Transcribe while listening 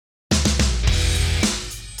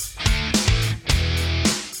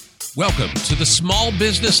Welcome to the Small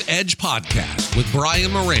Business Edge podcast with Brian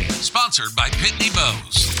Moran, sponsored by Pitney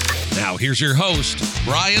Bowes. Now here's your host,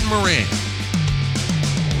 Brian Moran.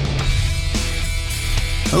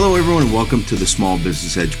 Hello, everyone. Welcome to the Small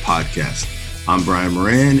Business Edge podcast. I'm Brian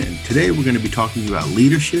Moran, and today we're going to be talking about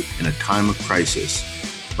leadership in a time of crisis.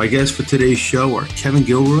 My guests for today's show are Kevin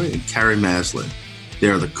Gilroy and Carrie Maslen. They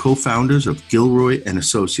are the co-founders of Gilroy and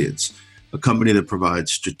Associates, a company that provides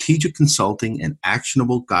strategic consulting and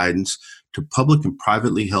actionable guidance to public and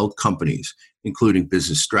privately held companies, including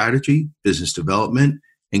business strategy, business development,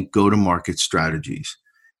 and go-to-market strategies.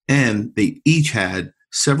 And they each had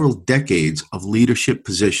several decades of leadership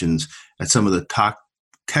positions at some of the top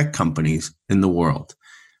tech companies in the world.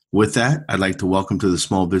 With that, I'd like to welcome to the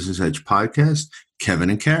Small Business Edge podcast, Kevin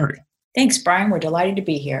and Carrie. Thanks, Brian. We're delighted to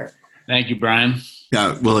be here. Thank you, Brian.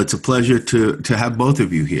 Yeah, well, it's a pleasure to have both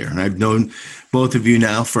of you here. And I've known both of you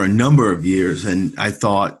now for a number of years. And I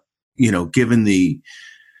thought, given the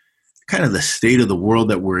kind of the state of the world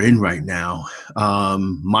that we're in right now,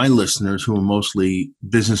 my listeners, who are mostly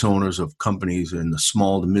business owners of companies in the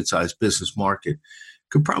small to mid-sized business market,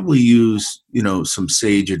 could probably use, some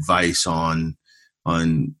sage advice on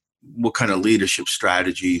what kind of leadership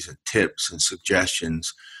strategies and tips and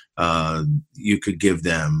suggestions you could give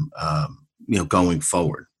them, going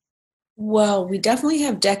forward. Well, we definitely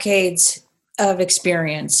have decades of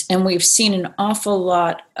experience, and we've seen an awful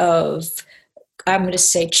lot of, I'm going to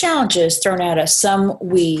say, challenges thrown at us. Some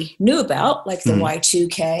we knew about, like the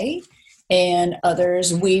Y2K, and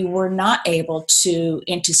others we were not able to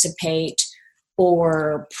anticipate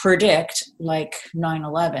or predict, like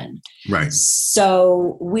 9/11. Right.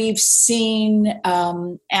 So we've seen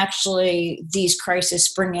actually these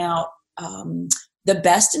crises bring out the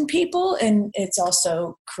best in people, and it's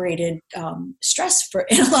also created stress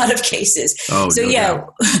in a lot of cases.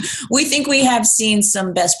 We think we have seen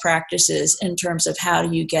some best practices in terms of how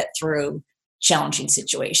do you get through challenging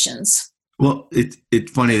situations. Well,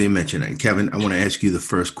 it's funny that you mentioned it. Kevin, I want to ask you the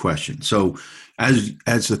first question. So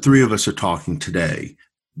as the three of us are talking today,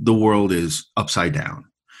 the world is upside down.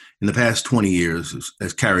 In the past 20 years,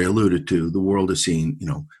 as Carrie alluded to, the world has seen,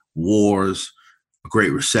 wars, a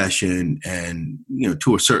great recession, and,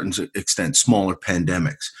 to a certain extent, smaller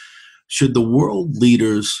pandemics. Should the world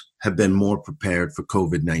leaders have been more prepared for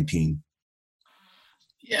COVID-19?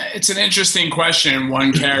 Yeah, it's an interesting question.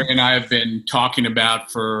 One Carrie and I have been talking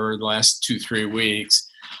about for the last 2-3 weeks.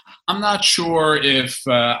 I'm not sure if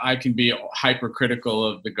I can be hypercritical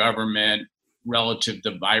of the government relative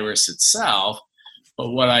to the virus itself, but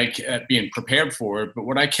being prepared for it. But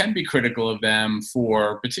what I can be critical of them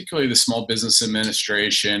for, particularly the Small Business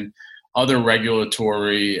Administration, other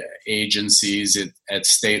regulatory agencies at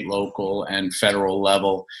state, local, and federal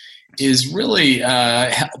level, is really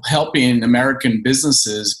helping American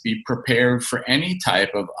businesses be prepared for any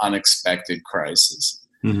type of unexpected crisis.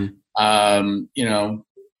 Mm-hmm.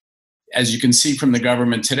 As you can see from the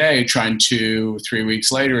government today, 3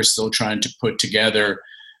 weeks later, still trying to put together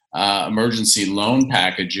emergency loan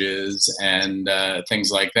packages and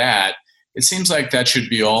things like that. It seems like that should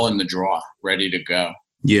be all in the drawer, ready to go.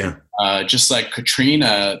 Yeah. Just like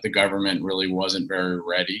Katrina, the government really wasn't very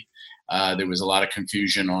ready. There was a lot of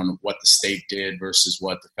confusion on what the state did versus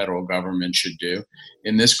what the federal government should do.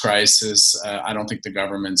 In this crisis, I don't think the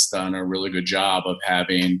government's done a really good job of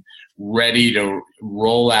having ready to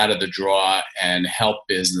roll out of the drawer and help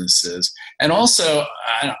businesses. And also,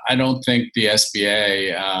 I don't think the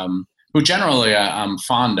SBA, who generally I'm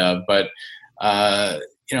fond of, but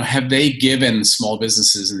have they given small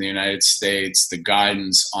businesses in the United States the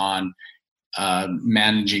guidance on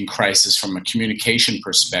managing crisis from a communication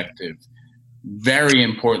perspective, very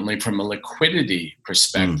importantly from a liquidity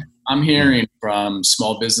perspective. I'm hearing from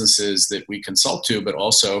small businesses that we consult to, but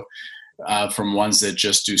also from ones that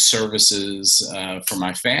just do services for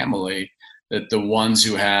my family, that the ones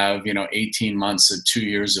who have 18 months to 2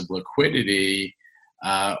 years of liquidity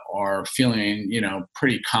are feeling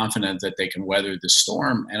pretty confident that they can weather the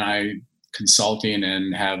storm. And I consulting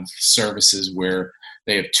and have services where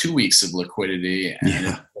they have 2 weeks of liquidity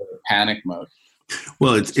and panic mode.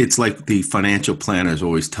 Well, it's like the financial planners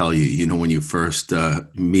always tell you, when you first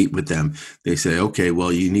meet with them, they say, okay,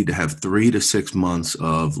 well, you need to have 3 to 6 months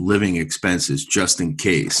of living expenses just in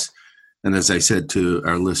case. And as I said to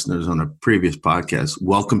our listeners on a previous podcast,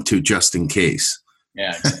 welcome to just in case.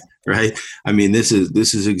 Yeah. Exactly. Right. I mean, this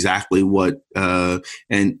is exactly what,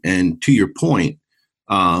 and to your point,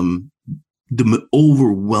 the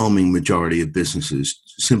overwhelming majority of businesses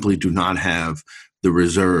simply do not have the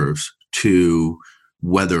reserves to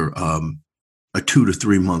weather a 2 to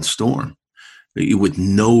 3 month storm with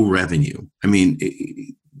no revenue. I mean,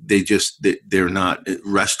 they're not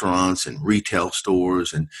restaurants and retail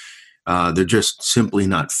stores, and they're just simply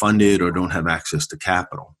not funded or don't have access to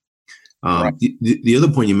capital. Right. The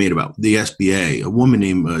other point you made about the SBA, a woman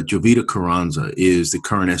named Jovita Carranza is the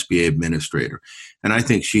current SBA administrator. And I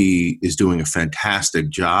think she is doing a fantastic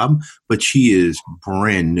job, but she is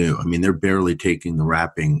brand new. I mean, they're barely taking the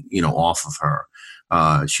wrapping, off of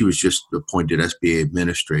her. She was just appointed SBA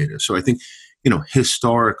administrator. So I think,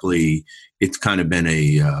 historically, it's kind of been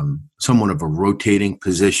a somewhat of a rotating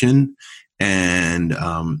position. And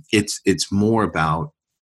it's more about,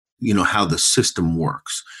 how the system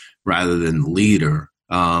works, rather than leader,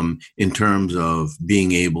 in terms of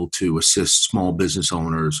being able to assist small business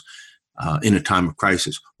owners in a time of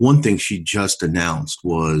crisis. One thing she just announced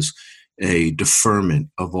was a deferment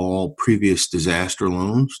of all previous disaster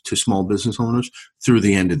loans to small business owners through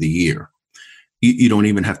the end of the year. You don't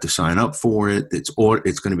even have to sign up for it. It's going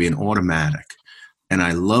to be an automatic. And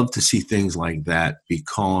I love to see things like that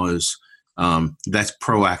because that's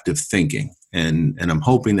proactive thinking. And I'm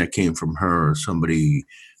hoping that came from her or somebody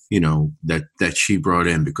that she brought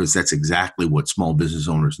in, because that's exactly what small business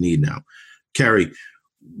owners need now. Carrie,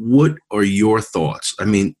 what are your thoughts? I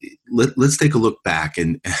mean, let's take a look back,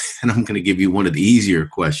 and I'm going to give you one of the easier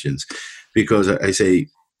questions, because I say,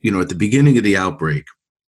 at the beginning of the outbreak,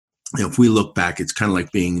 if we look back, it's kind of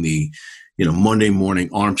like being the, Monday morning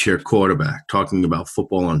armchair quarterback talking about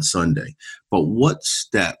football on Sunday. But what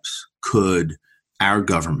steps could our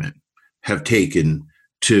government have taken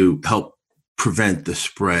to help prevent the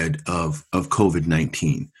spread of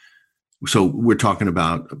COVID-19? So we're talking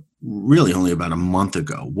about really only about a month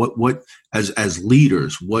ago. What as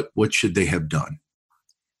leaders, what should they have done?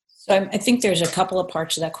 So I think there's a couple of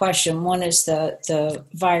parts of that question. One is the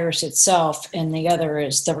virus itself, and the other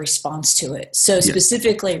is the response to it. So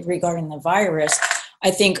specifically regarding the virus,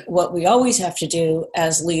 I think what we always have to do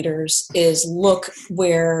as leaders is look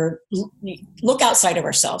outside of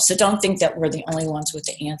ourselves. So don't think that we're the only ones with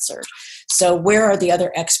the answer. So where are the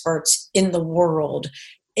other experts in the world,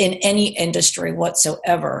 in any industry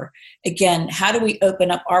whatsoever? Again, how do we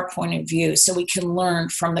open up our point of view so we can learn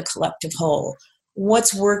from the collective whole?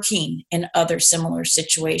 What's working in other similar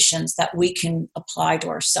situations that we can apply to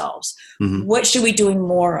ourselves? Mm-hmm. What should we be doing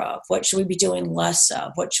more of? What should we be doing less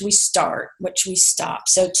of? What should we start? What should we stop?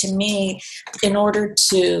 So to me, in order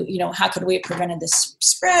to, how could we have prevented this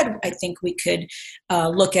spread? I think we could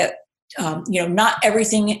look at, not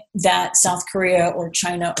everything that South Korea or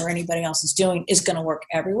China or anybody else is doing is going to work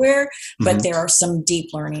everywhere, mm-hmm. but there are some deep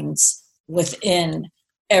learnings within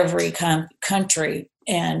every country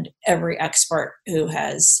and every expert who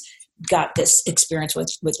has got this experience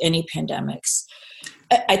with any pandemics.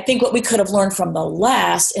 I think what we could have learned from the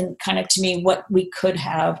last, and kind of to me what we could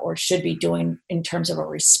have or should be doing in terms of a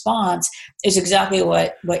response, is exactly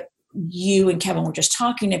what you and Kevin were just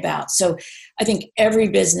talking about. So I think every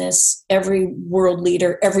business, every world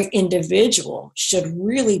leader, every individual should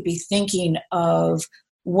really be thinking of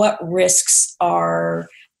what risks are,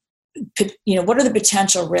 what are the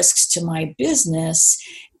potential risks to my business,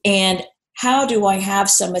 and how do I have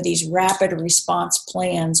some of these rapid response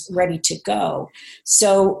plans ready to go?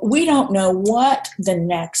 So we don't know what the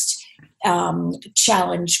next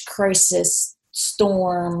challenge, crisis,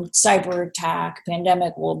 storm, cyber attack,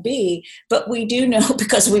 pandemic will be, but we do know,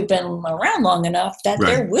 because we've been around long enough, that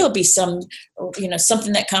right. there will be some,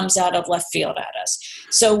 something that comes out of left field at us.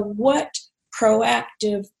 So what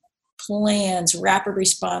proactive plans, rapid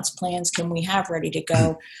response plans can we have ready to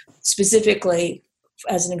go, specifically,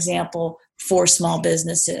 as an example, for small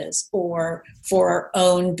businesses or for our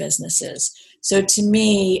own businesses? So to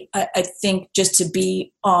me, I think just to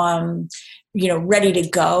be ready to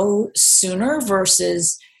go sooner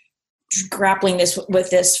versus grappling with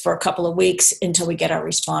this for a couple of weeks until we get our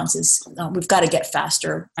responses. We've got to get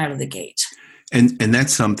faster out of the gate. And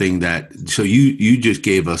that's something that, so you just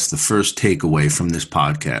gave us the first takeaway from this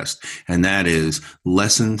podcast, and that is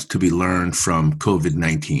lessons to be learned from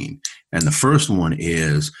COVID-19. And the first one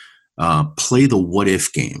is play the what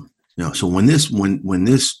if game. So when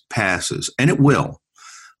this passes, and it will,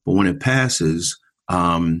 but when it passes,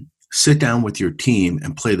 sit down with your team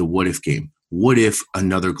and play the what if game. What if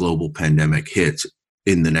another global pandemic hits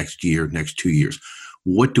in the next year, next 2 years?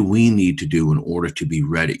 What do we need to do in order to be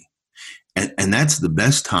ready? And that's the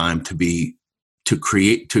best time to be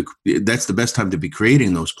creating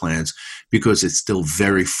those plans, because it's still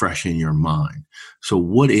very fresh in your mind. So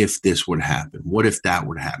what if this would happen? What if that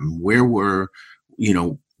would happen? Where were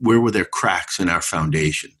there cracks in our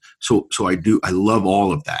foundation? So I love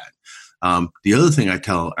all of that. The other thing I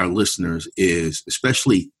tell our listeners is,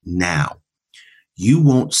 especially now,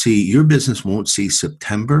 your business won't see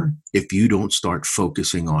September if you don't start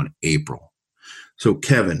focusing on April. So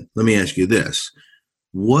Kevin, let me ask you this.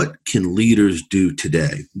 What can leaders do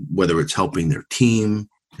today, whether it's helping their team,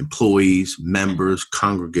 employees, members,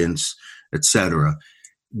 congregants, etc.,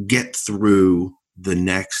 get through the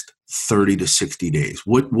next 30 to 60 days?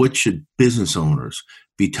 What should business owners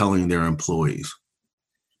be telling their employees?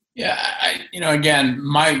 Yeah, again,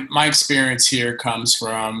 my experience here comes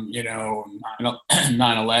from,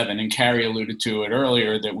 9/11, and Carrie alluded to it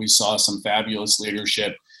earlier that we saw some fabulous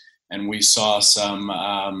leadership and we saw some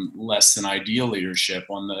less than ideal leadership.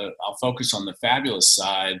 I'll focus on the fabulous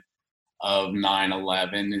side of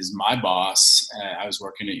 9/11 is my boss. I was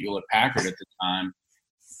working at Hewlett-Packard at the time.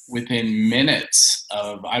 Within minutes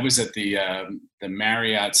I was at the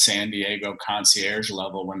Marriott San Diego concierge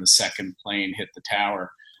level when the second plane hit the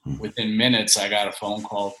tower. Within minutes, I got a phone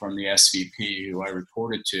call from the SVP who I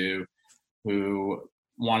reported to, who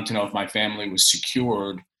wanted to know if my family was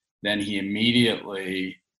secured. Then he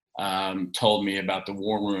immediately told me about the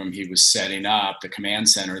war room he was setting up, the command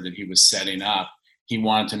center that he was setting up. He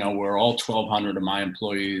wanted to know where all 1,200 of my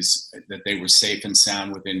employees, that they were safe and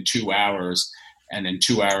sound within 2 hours, and in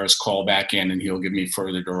 2 hours call back in and he'll give me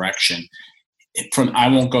further direction. I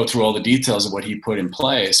won't go through all the details of what he put in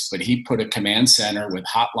place, but he put a command center with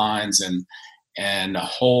hotlines and a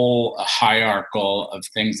whole hierarchy of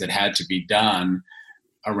things that had to be done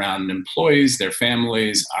around employees, their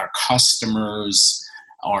families, our customers,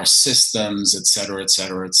 our systems, et cetera, et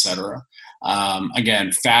cetera, et cetera.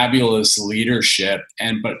 Again, fabulous leadership.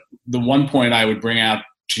 But the one point I would bring out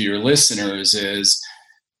to your listeners is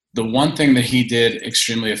the one thing that he did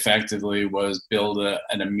extremely effectively was build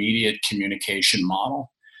an immediate communication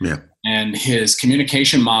model. Yeah. And his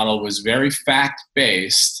communication model was very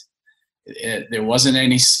fact-based. There wasn't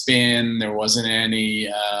any spin. There wasn't any,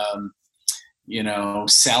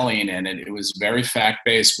 selling in it. It was very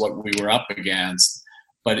fact-based what we were up against.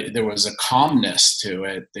 But there was a calmness to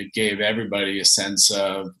it that gave everybody a sense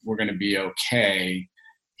of we're going to be okay.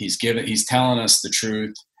 He's telling us the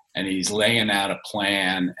truth. And he's laying out a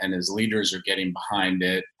plan, and his leaders are getting behind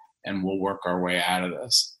it, and we'll work our way out of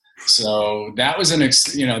this. So that was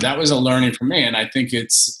that was a learning for me, and I think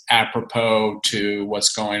it's apropos to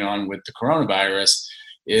what's going on with the coronavirus.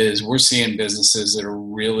 Is we're seeing businesses that are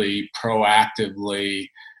really proactively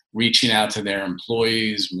reaching out to their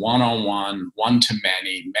employees one-on-one, one to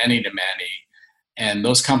many, many to many. And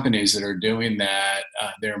those companies that are doing that,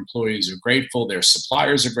 their employees are grateful, their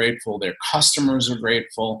suppliers are grateful, their customers are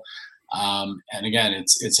grateful. And again,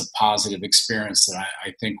 it's a positive experience that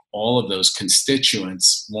I think all of those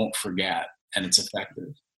constituents won't forget, and it's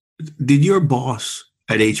effective. Did your boss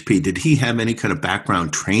at HP, did he have any kind of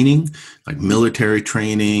background training, like military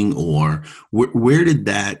training, or where did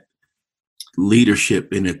that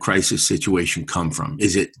leadership in a crisis situation come from?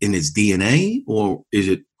 Is it in his DNA, or is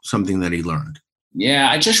it something that he learned?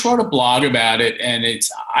 Yeah, I just wrote a blog about it, and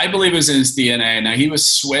I believe it was in his DNA. Now, he was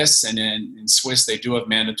Swiss, and in Swiss, they do have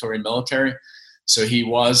mandatory military. So he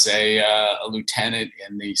was a lieutenant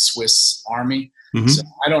in the Swiss Army. Mm-hmm. So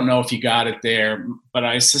I don't know if he got it there, but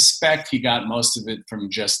I suspect he got most of it from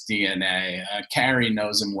just DNA. Carrie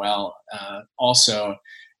knows him well also,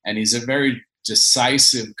 and he's a very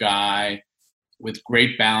decisive guy with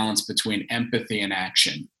great balance between empathy and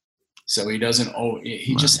action. So he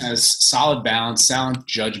just has solid balance, sound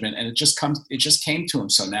judgment, and it just came to him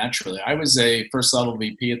so naturally. I was a first level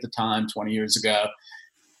VP at the time, 20 years ago,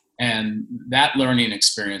 and that learning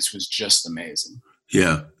experience was just amazing.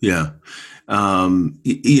 Yeah. And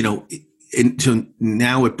so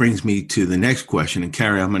now it brings me to the next question, and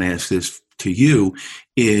Carrie, I'm going to ask this to you,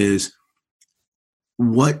 is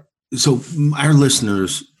so our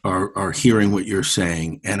listeners are hearing what you're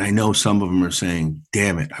saying, and I know some of them are saying,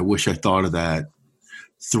 damn it, I wish I thought of that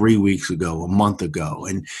 3 weeks ago, a month ago,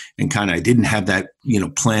 and kind of I didn't have that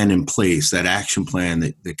plan in place, that action plan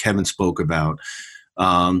that Kevin spoke about.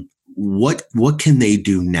 What can they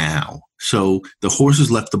do now? So the horses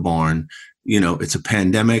left the barn. It's a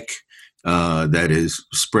pandemic that is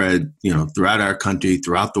spread throughout our country,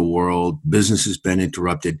 throughout the world. Business has been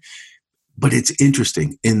interrupted. But it's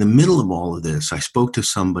interesting. In the middle of all of this, I spoke to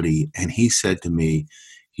somebody and he said to me,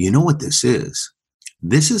 you know what this is?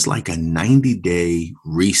 This is like a 90-day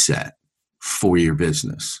reset for your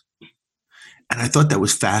business. And I thought that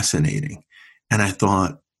was fascinating. And I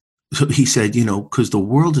thought, so he said, because the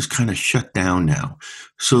world is kind of shut down now.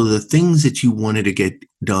 So the things that you wanted to get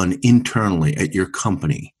done internally at your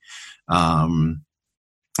company,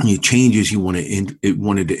 changes you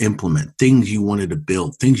wanted to implement, things you wanted to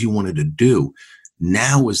build, things you wanted to do.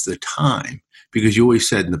 Now is the time because you always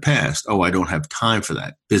said in the past, oh, I don't have time for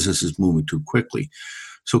that. Business is moving too quickly.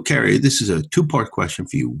 So, Carrie, this is a two-part question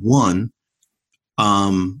for you. One,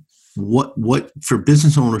 what for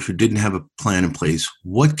business owners who didn't have a plan in place,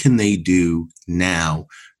 what can they do now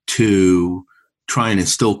to try and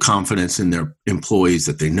instill confidence in their employees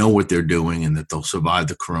that they know what they're doing and that they'll survive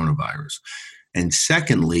the coronavirus? And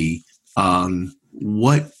secondly,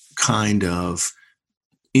 what kind of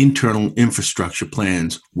internal infrastructure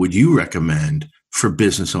plans would you recommend for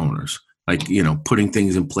business owners? Like, putting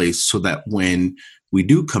things in place so that when we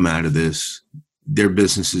do come out of this, their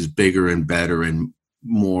business is bigger and better and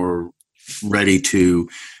more ready to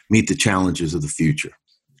meet the challenges of the future.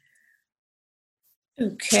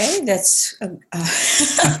 Okay, that's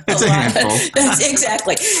it's a handful. That's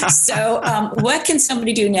exactly. So what can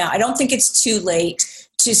somebody do now? I don't think it's too late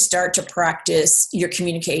to start to practice your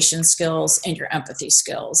communication skills and your empathy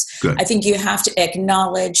skills. Good. I think you have to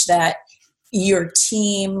acknowledge that your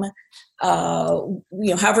team,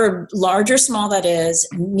 however large or small that is,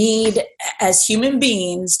 need, as human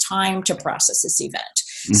beings, time to process this event.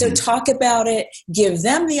 Mm-hmm. So talk about it, give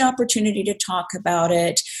them the opportunity to talk about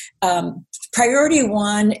it. Priority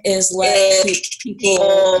one is let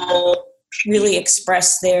people really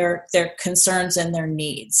express their concerns and their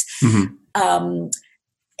needs. Mm-hmm.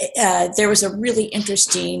 There was a really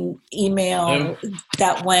interesting email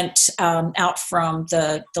that went out from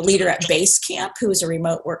the leader at Basecamp, who is a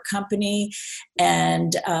remote work company,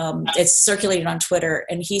 and it's circulated on Twitter.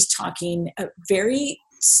 And he's talking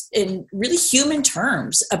in really human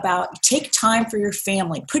terms about take time for your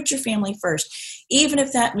family, put your family first, even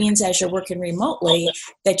if that means as you're working remotely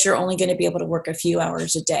that you're only going to be able to work a few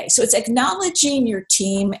hours a day. So it's acknowledging your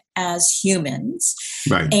team as humans,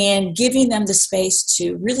 right, and giving them the space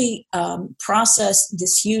to really process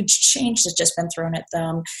this huge change that's just been thrown at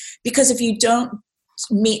them. Because if you don't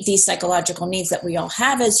meet these psychological needs that we all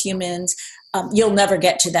have as humans, you'll never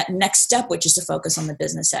get to that next step, which is to focus on the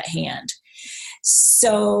business at hand.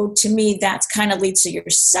 So to me, that kind of leads to your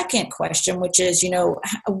second question, which is,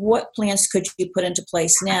 what plans could you put into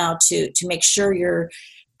place now to make sure you're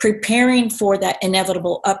preparing for that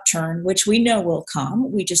inevitable upturn, which we know will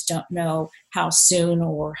come. We just don't know how soon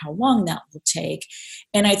or how long that will take.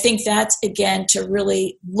 And I think that's, again, to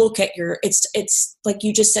really look at it's like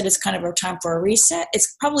you just said, it's kind of a time for a reset.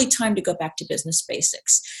 It's probably time to go back to business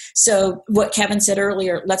basics. So what Kevin said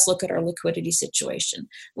earlier, let's look at our liquidity situation.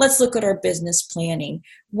 Let's look at our business planning.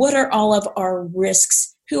 What are all of our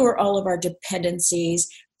risks? Who are all of our dependencies?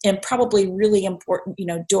 And probably really important,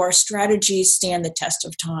 do our strategies stand the test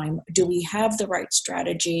of time? Do we have the right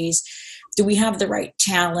strategies? Do we have the right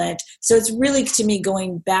talent? So it's really, to me,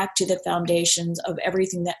 going back to the foundations of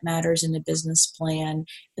everything that matters in a business plan,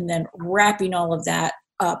 and then wrapping all of that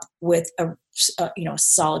up with a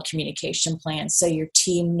solid communication plan, so your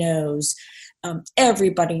team knows,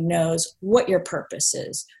 everybody knows what your purpose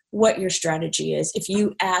is, what your strategy is. If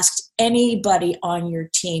you asked anybody on your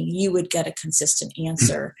team, you would get a consistent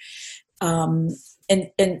answer. And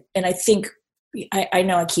I think, I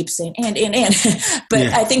know I keep saying and, but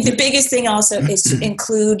yeah. I think the biggest thing also is to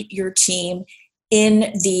include your team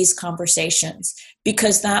in these conversations,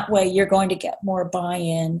 because that way you're going to get more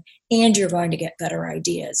buy-in and you're going to get better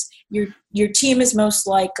ideas. Your team is most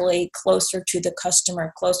likely closer to the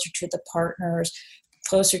customer, closer to the partners,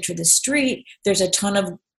 closer to the street. There's a ton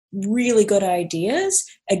of really good ideas,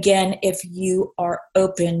 again, if you are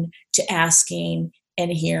open to asking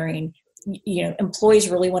and hearing. Employees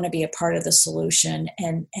really want to be a part of the solution,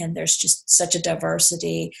 and there's just such a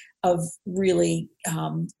diversity of really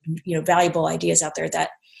valuable ideas out there that,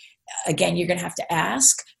 again, you're going to have to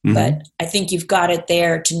ask. Mm-hmm. But I think you've got it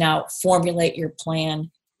there to now formulate your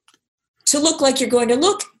plan to look like you're going to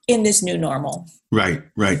look in this new normal. Right.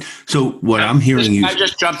 So what I'm hearing Can I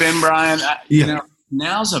just jump in, Brian? Yeah.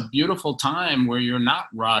 Now's a beautiful time where you're not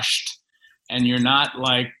rushed and you're not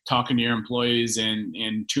like talking to your employees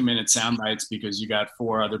in 2-minute sound bites because you got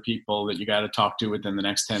 4 other people that you got to talk to within the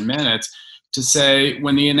next 10 minutes, to say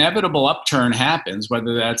when the inevitable upturn happens,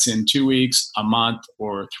 whether that's in 2 weeks, a month,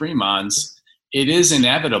 or 3 months, it is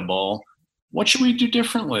inevitable. What should we do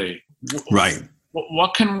differently? Right.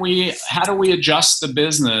 How do we adjust the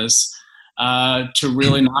business to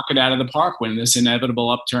really knock it out of the park when this inevitable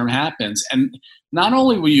upturn happens? And not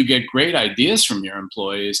only will you get great ideas from your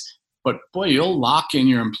employees, but boy, you'll lock in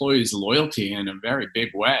your employees' loyalty in a very big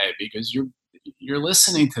way, because you're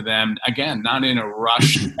listening to them, again, not in a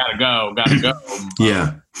rush, gotta go.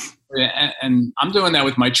 Yeah. And I'm doing that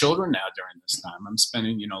with my children now during this time. I'm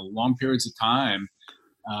spending, long periods of time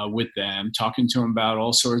with them, talking to them about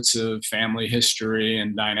all sorts of family history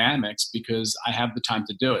and dynamics, because I have the time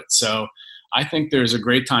to do it. So I think there's a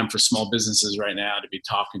great time for small businesses right now to be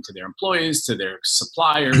talking to their employees, to their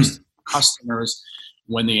suppliers, customers,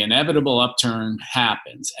 when the inevitable upturn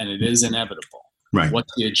happens, and it is inevitable. Right.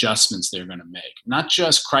 What's the adjustments they're going to make? Not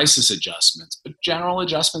just crisis adjustments, but general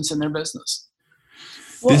adjustments in their business.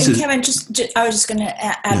 Well, and Kevin, I was just going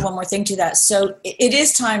to add one more thing to that. So it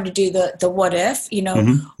is time to do the what if,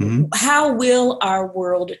 how will our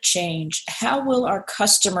world change? How will our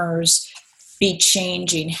customers be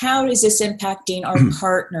changing? How is this impacting our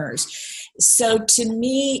partners? So to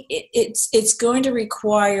me, it's going to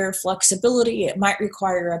require flexibility. It might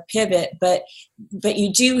require a pivot, but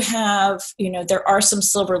you do have, there are some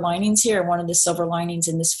silver linings here. One of the silver linings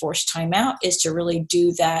in this forced timeout is to really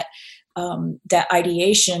do that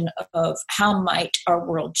ideation of how might our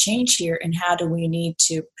world change here, and how do we need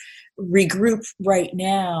to regroup right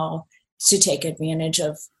now to take advantage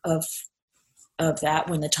of that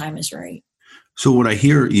when the time is right. So what I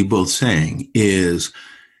hear you both saying is,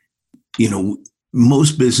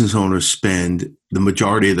 most business owners spend the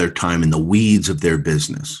majority of their time in the weeds of their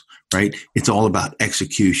business, right? It's all about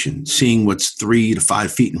execution, seeing what's 3 to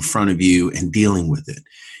 5 feet in front of you and dealing with it.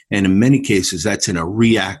 And in many cases, that's in a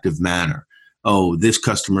reactive manner. Oh, this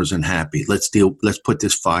customer's unhappy. Let's put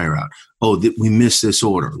this fire out. Oh, we missed this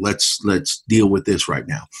order. Let's deal with this right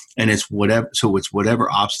now. And it's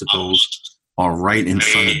whatever obstacles are right in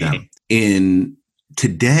front of them. In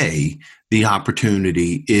today, the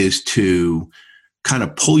opportunity is to kind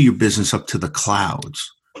of pull your business up to the clouds,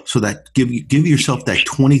 so that give yourself that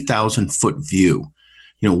 20,000 foot view.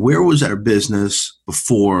 Where was our business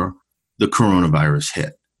before the coronavirus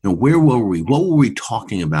hit? Where were we? What were we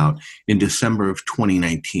talking about in December of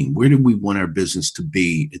 2019? Where did we want our business to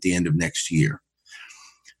be at the end of next year?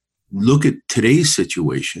 Look at today's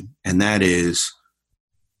situation, and that is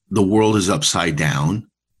the world is upside down.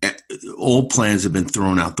 All plans have been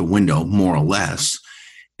thrown out the window, more or less.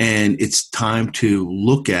 And it's time to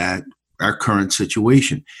look at our current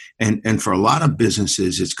situation. And for a lot of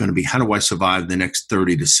businesses, it's going to be, how do I survive the next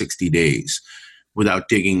 30 to 60 days without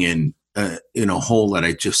digging in a hole that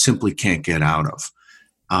I just simply can't get out of?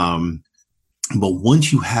 But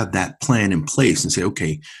once you have that plan in place and say,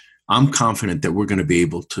 okay, I'm confident that we're going to be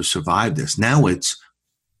able to survive this. Now it's,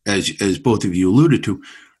 as both of you alluded to,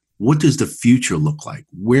 what does the future look like?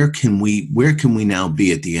 Where can we now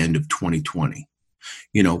be at the end of 2020?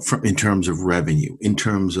 In terms of revenue, in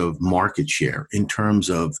terms of market share, in terms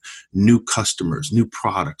of new customers, new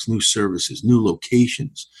products, new services, new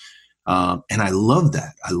locations. And I love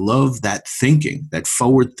that. I love that thinking, that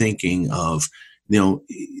forward thinking of,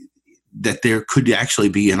 that there could actually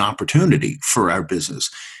be an opportunity for our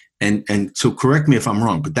business. And so correct me if I'm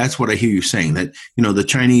wrong, but that's what I hear you saying, that, the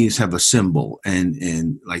Chinese have a symbol,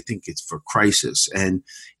 and I think it's for crisis, and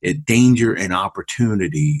danger and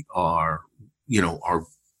opportunity are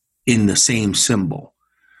in the same symbol.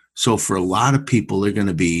 So for a lot of people, they're going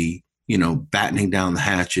to be, battening down the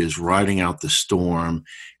hatches, riding out the storm,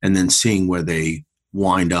 and then seeing where they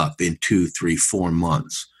wind up in 2, 3, 4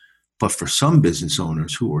 months. But for some business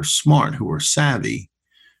owners who are smart, who are savvy,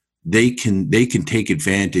 they can take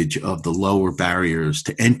advantage of the lower barriers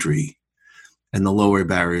to entry and the lower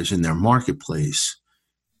barriers in their marketplace.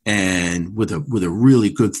 And with a really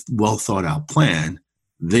good, well thought out plan,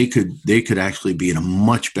 they could actually be in a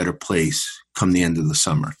much better place come the end of the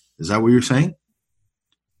summer. Is that what you're saying?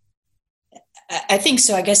 I think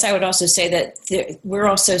so. I guess I would also say that we're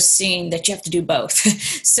also seeing that you have to do both.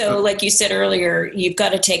 So like you said earlier, you've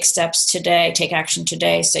got to take steps today, take action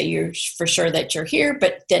today, so you're for sure that you're here.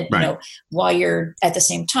 But then, right, while you're at the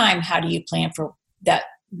same time, how do you plan for that,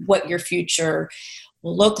 what your future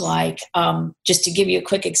will look like? Just to give you a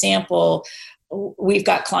quick example, we've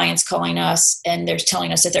got clients calling us, and they're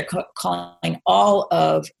telling us that they're calling all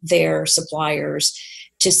of their suppliers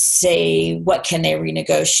to say, what can they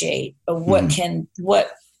renegotiate?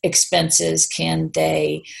 What expenses can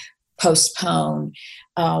they postpone?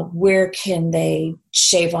 Where can they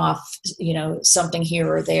shave off, something here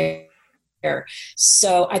or there?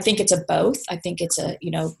 So I think it's a both. I think it's a,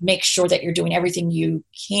 make sure that you're doing everything you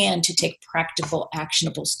can to take practical,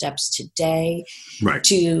 actionable steps today, right,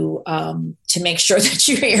 to make sure that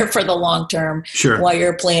you're here for the long term, sure, while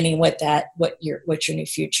you're planning what your new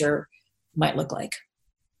future might look like.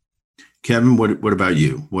 Kevin, what about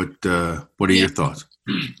you? What are your thoughts?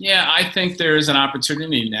 Yeah, I think there is an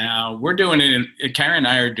opportunity now. We're doing it. Carrie and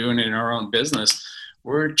I are doing it in our own business.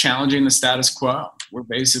 We're challenging the status quo. We're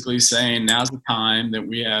basically saying now's the time that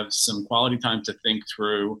we have some quality time to think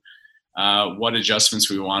through what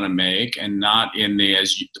adjustments we want to make, and not in the,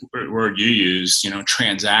 as word you use,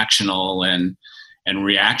 transactional and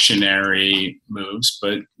reactionary moves,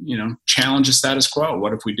 but, challenge the status quo.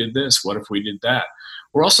 What if we did this? What if we did that?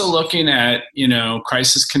 We're also looking at,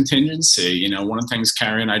 crisis contingency. One of the things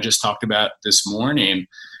Carrie and I just talked about this morning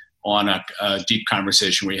on a deep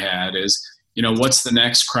conversation we had is, what's the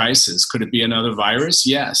next crisis? Could it be another virus?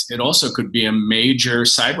 Yes. It also could be a major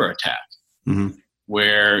cyber attack. Mm-hmm.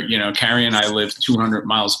 Where, Carrie and I live 200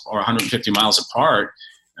 miles or 150 miles apart.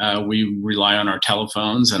 We rely on our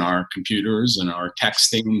telephones and our computers and our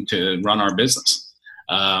texting to run our business.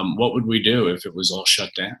 What would we do if it was all shut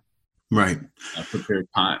down? Right. For a period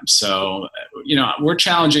of time. So, we're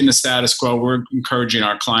challenging the status quo. We're encouraging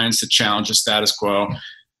our clients to challenge the status quo.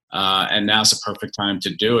 And now's the perfect time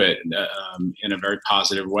to do it in a very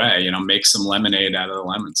positive way, make some lemonade out of the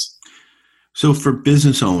lemons. So for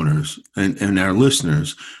business owners and our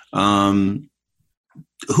listeners, who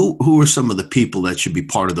are some of the people that should be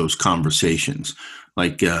part of those conversations?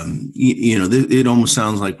 Like, it almost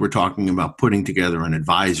sounds like we're talking about putting together an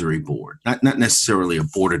advisory board, not necessarily a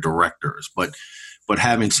board of directors, but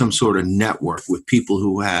having some sort of network with people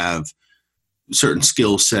who have certain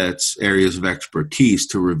skill sets, areas of expertise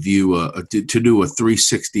to review, to do a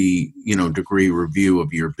 360, degree review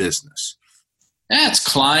of your business. Yeah,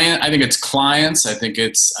 I think it's clients. I think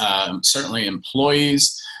it's certainly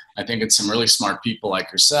employees. I think it's some really smart people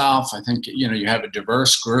like yourself. I think, you have a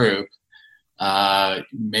diverse group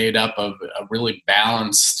made up of a really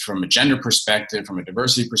balanced from a gender perspective, from a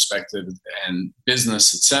diversity perspective, and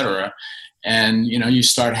business, et cetera. And, you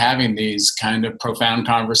start having these kind of profound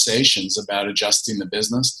conversations about adjusting the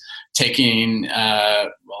business, taking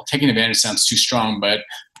advantage sounds too strong, but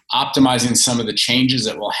optimizing some of the changes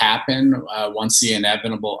that will happen once the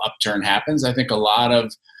inevitable upturn happens. I think a lot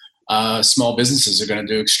of small businesses are going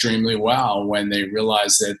to do extremely well when they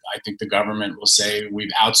realize that I think the government will say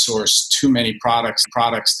we've outsourced too many products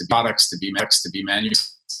to be manufactured,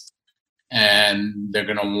 and they're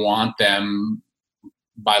going to want them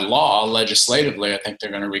by law, legislatively. I think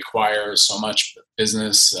they're going to require so much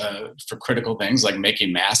business for critical things like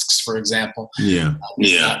making masks, for example.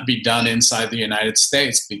 Not be done inside the United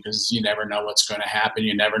States because you never know what's going to happen.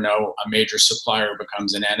 You never know, a major supplier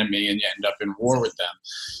becomes an enemy and you end up in war with them.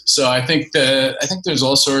 So I think there's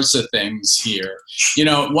all sorts of things here.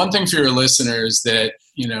 One thing for your listeners that,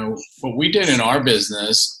 what we did in our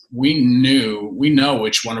business, we know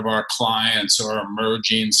which one of our clients are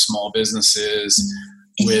emerging small businesses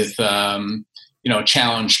with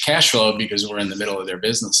challenged cash flow because we're in the middle of their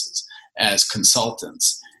businesses as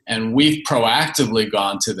consultants. And we've proactively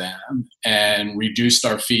gone to them and reduced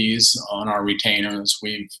our fees on our retainers.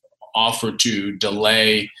 We've offered to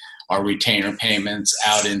delay our retainer payments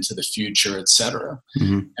out into the future, et cetera.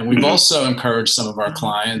 Mm-hmm. And we've also encouraged some of our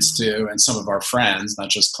clients and some of our friends, not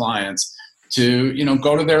just clients, to,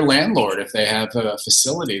 go to their landlord if they have a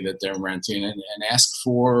facility that they're renting and ask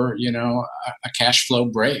for, a cash flow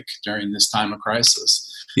break during this time of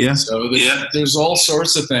crisis. Yeah. So there's all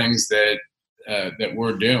sorts of things that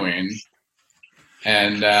we're doing,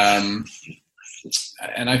 and I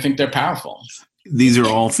think they're powerful. These are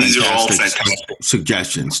all fantastic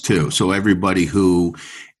suggestions too. So everybody who's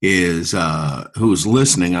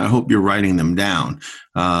listening, I hope you're writing them down.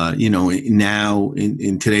 Now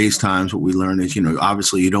in today's times, what we learn is,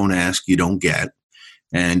 obviously you don't ask, you don't get,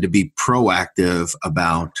 and to be proactive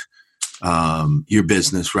about your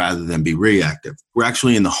business rather than be reactive. We're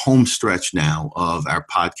actually in the home stretch now of our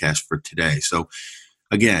podcast for today. So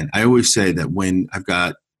again, I always say that when I've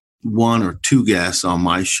got one or two guests on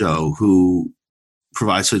my show who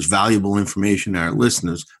provide such valuable information to our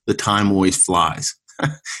listeners, the time always flies.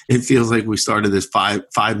 It feels like we started this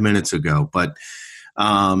five minutes ago, but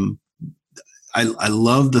I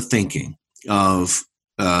love the thinking of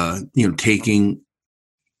taking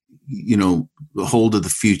hold of the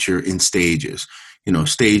future in stages.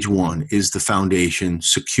 Stage one is the foundation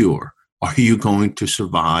secure. Are you going to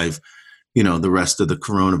survive the rest of the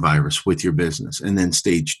coronavirus with your business? And then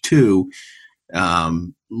stage two,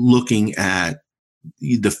 looking at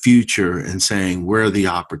the future and saying, where are the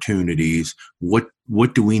opportunities? What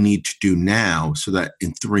do we need to do now so that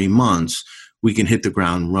in 3 months we can hit the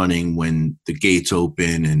ground running when the gates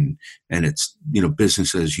open and it's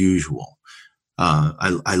business as usual.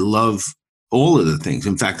 I love all of the things.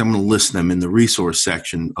 In fact, I'm going to list them in the resource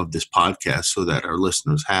section of this podcast so that our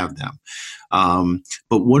listeners have them.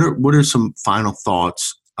 But what are some final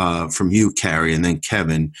thoughts from you, Carrie, and then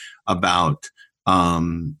Kevin, about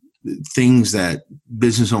things that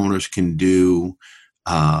business owners can do?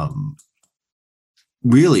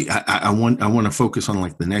 Really, I want to focus on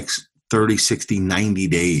like the next 30, 60, 90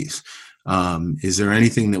 days. Is there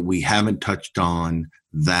anything that we haven't touched on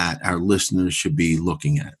that our listeners should be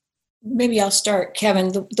looking at? Maybe I'll start,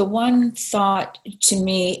 Kevin. The one thought to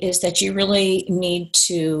me is that you really need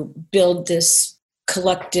to build this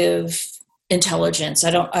collective intelligence. I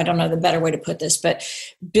don't know the better way to put this, but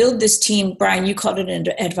build this team. Brian, you called it an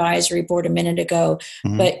advisory board a minute ago,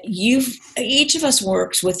 but each of us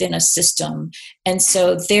works within a system. And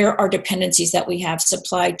so there are dependencies that we have: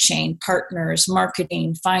 supply chain, partners,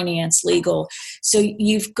 marketing, finance, legal. So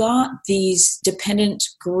you've got these dependent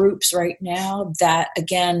groups right now that,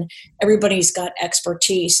 again, everybody's got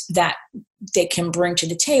expertise that they can bring to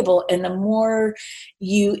the table. And the more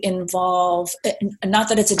you involve, not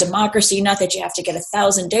that it's a democracy, not that you have to get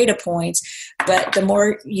 1,000 data points, but the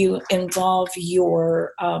more you involve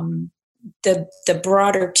your the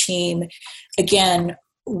broader team, again,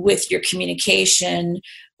 with your communication,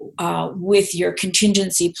 with your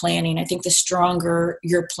contingency planning, I think the stronger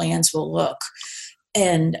your plans will look.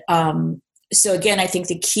 And so again, I think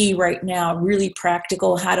the key right now, really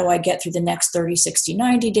practical: how do I get through the next 30, 60,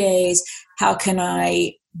 90 days? How can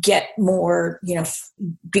I get more,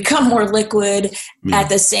 become more liquid at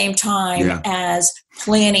the same time as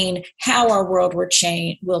planning how our world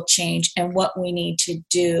will change and what we need to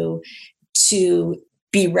do to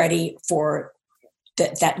be ready for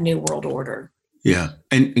that new world order. Yeah.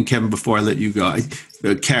 And Kevin, before I let you go,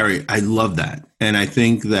 Carrie, I love that. And I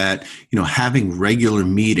think that, having regular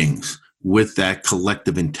meetings with that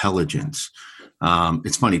collective intelligence.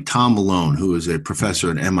 It's funny, Tom Malone, who is a professor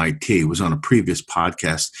at MIT, was on a previous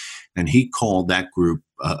podcast, and he called that group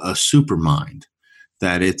a supermind,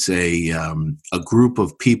 that it's a group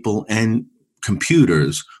of people and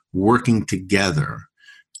computers working together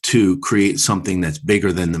to create something that's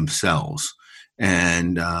bigger than themselves.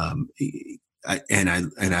 And I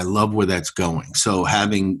love where that's going. So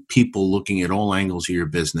having people looking at all angles of your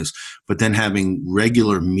business, but then having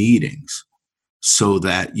regular meetings so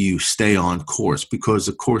that you stay on course, because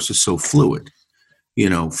the course is so fluid.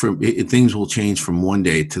 Things will change from one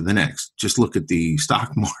day to the next. Just look at the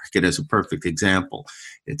stock market as a perfect example.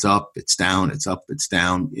 It's up, it's down, it's up, it's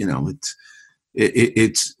down.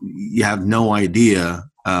 It's you have no idea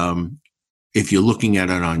if you're looking at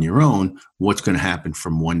it on your own, what's going to happen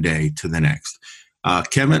from one day to the next.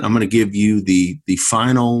 Kevin, I'm going to give you the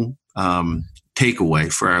final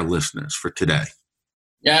takeaway for our listeners for today.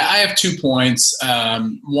 Yeah, I have 2 points.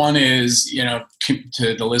 One is,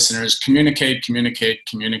 to the listeners, communicate.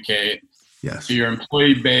 Yes. To your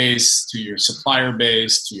employee base, to your supplier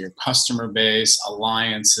base, to your customer base,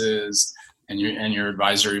 alliances, and your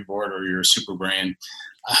advisory board or your super brain.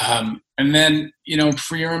 And then,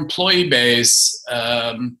 for your employee base,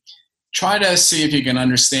 try to see if you can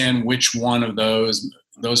understand which one of those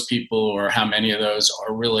people, or how many of those,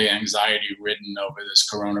 are really anxiety ridden over this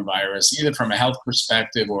coronavirus, either from a health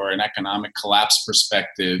perspective or an economic collapse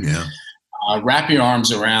perspective. Yeah. Wrap your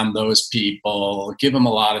arms around those people, give them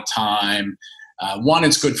a lot of time. One,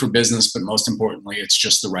 it's good for business, but most importantly, it's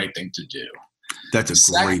just the right thing to do. That's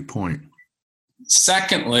a great point.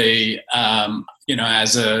 Secondly,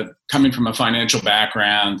 coming from a financial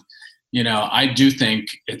background, I do think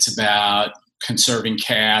it's about conserving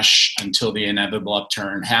cash until the inevitable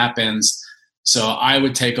upturn happens. So I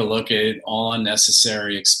would take a look at all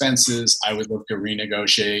unnecessary expenses. I would look to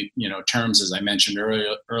renegotiate, terms, as I mentioned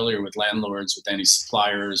earlier, with landlords, with any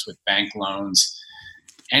suppliers, with bank loans,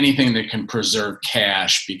 anything that can preserve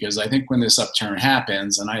cash. Because I think when this upturn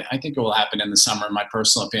happens, and I think it will happen in the summer, in my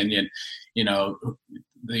personal opinion,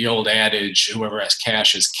 the old adage, whoever has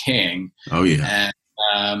cash is king. Oh, yeah.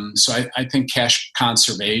 And so I think cash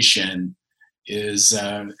conservation is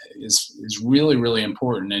really, really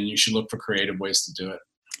important, and you should look for creative ways to do it.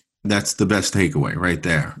 That's the best takeaway right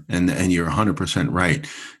there. And you're 100% right.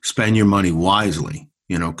 Spend your money wisely,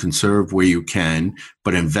 conserve where you can,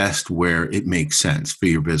 but invest where it makes sense for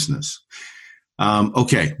your business.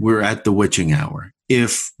 Okay, we're at the witching hour.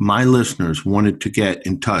 If my listeners wanted to get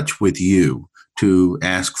in touch with you to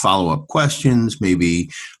ask follow-up questions, maybe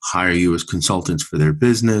hire you as consultants for their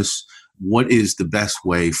business, what is the best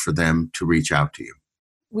way for them to reach out to you?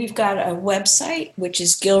 We've got a website, which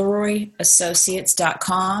is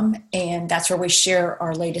gilroyassociates.com, and that's where we share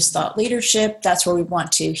our latest thought leadership. That's where we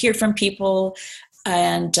want to hear from people,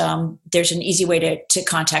 and there's an easy way to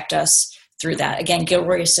contact us through that. Again,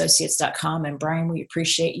 gilroyassociates.com. And Brian, we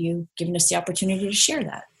appreciate you giving us the opportunity to share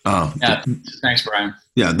that. Oh, yeah. Thanks, Brian.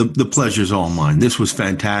 Yeah, the pleasure's all mine. This was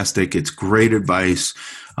fantastic. It's great advice.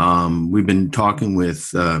 We've been talking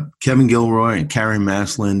with Kevin Gilroy and Carrie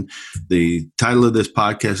Maslen. The title of this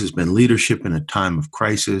podcast has been Leadership in a Time of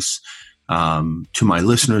Crisis. To my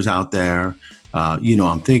listeners out there,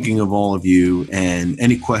 I'm thinking of all of you, and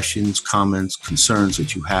any questions, comments, concerns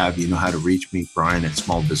that you have, you know how to reach me, Brian at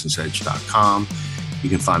smallbusinessedge.com. You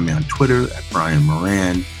can find me on Twitter at Brian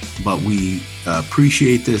Moran. But we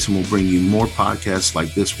appreciate this, and we'll bring you more podcasts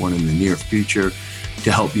like this one in the near future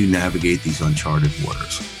to help you navigate these uncharted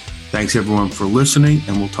waters. Thanks, everyone, for listening,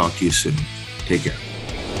 and we'll talk to you soon. Take care.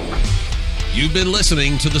 You've been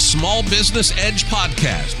listening to the Small Business Edge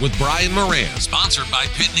podcast with Brian Moran, sponsored by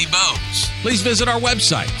Pitney Bowes. Please visit our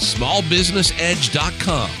website,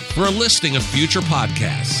 smallbusinessedge.com, for a listing of future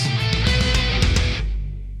podcasts.